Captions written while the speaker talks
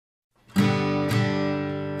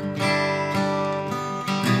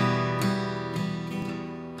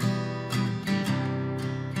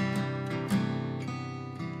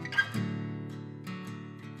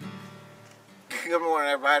Good morning,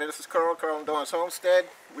 everybody. This is Carl and Dawn Homestead.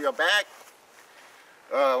 We are back.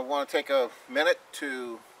 I want to take a minute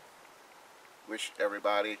to wish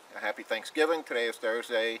everybody a happy Thanksgiving. Today is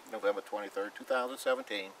Thursday, November 23rd,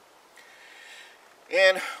 2017.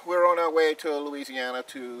 And we're on our way to Louisiana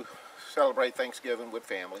to celebrate Thanksgiving with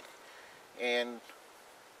family. And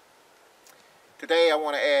today I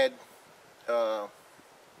want to add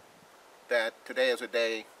that today is a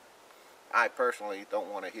day I personally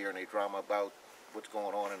don't want to hear any drama about what's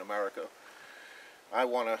going on in America. I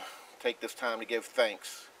want to take this time to give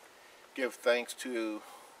thanks. Give thanks to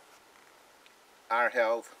our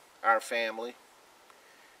health, our family.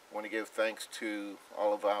 I want to give thanks to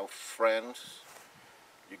all of our friends,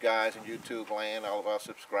 you guys in YouTube land, all of our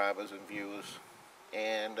subscribers and viewers.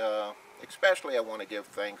 And especially I want to give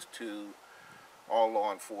thanks to all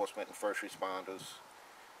law enforcement and first responders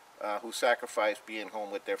who sacrifice being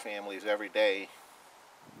home with their families every day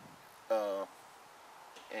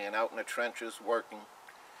and out in the trenches working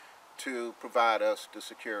to provide us the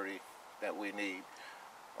security that we need.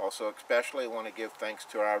 Also, especially I want to give thanks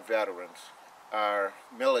to our veterans, our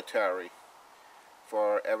military,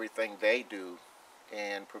 for everything they do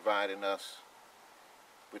and providing us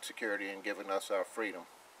with security and giving us our freedom.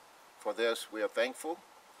 For this, we are thankful.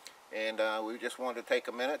 And we just wanted to take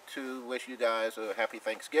a minute to wish you guys a happy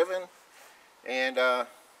Thanksgiving. And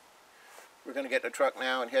we're going to get in the truck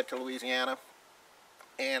now and head to Louisiana.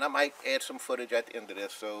 And I might add some footage at the end of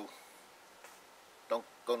this, so don't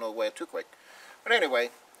go nowhere too quick. But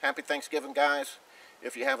anyway, happy Thanksgiving, guys.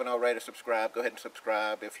 If you haven't already subscribed, go ahead and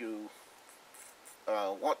subscribe. If you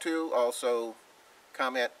want to, also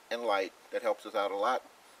comment and like. That helps us out a lot.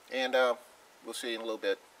 And we'll see you in a little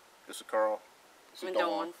bit. This is Carl. I'm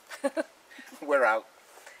Dawn. We're out.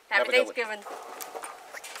 Happy Thanksgiving.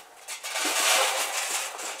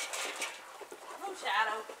 Oh,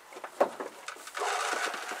 Shadow.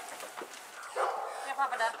 Yeah,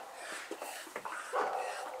 pop it up.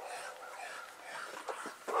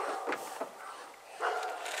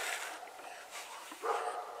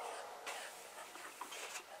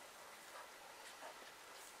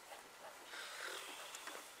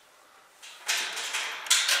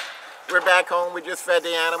 We're back home. We just fed the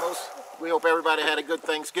animals. We hope everybody had a good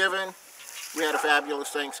Thanksgiving. We had a fabulous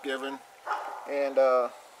Thanksgiving. And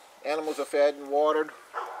animals are fed and watered.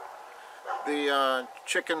 The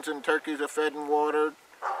chickens and turkeys are fed and watered.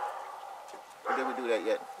 Or did we do that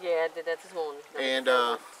yet? Yeah, I did that this morning. And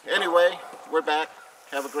anyway, we're back.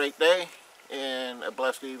 Have a great day and a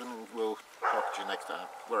blessed evening. We'll talk to you next time.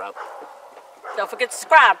 We're out. Don't forget to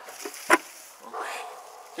subscribe.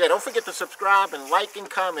 Yeah, don't forget to subscribe and like and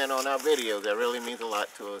comment on our videos. That really means a lot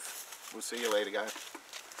to us. We'll see you later, guys.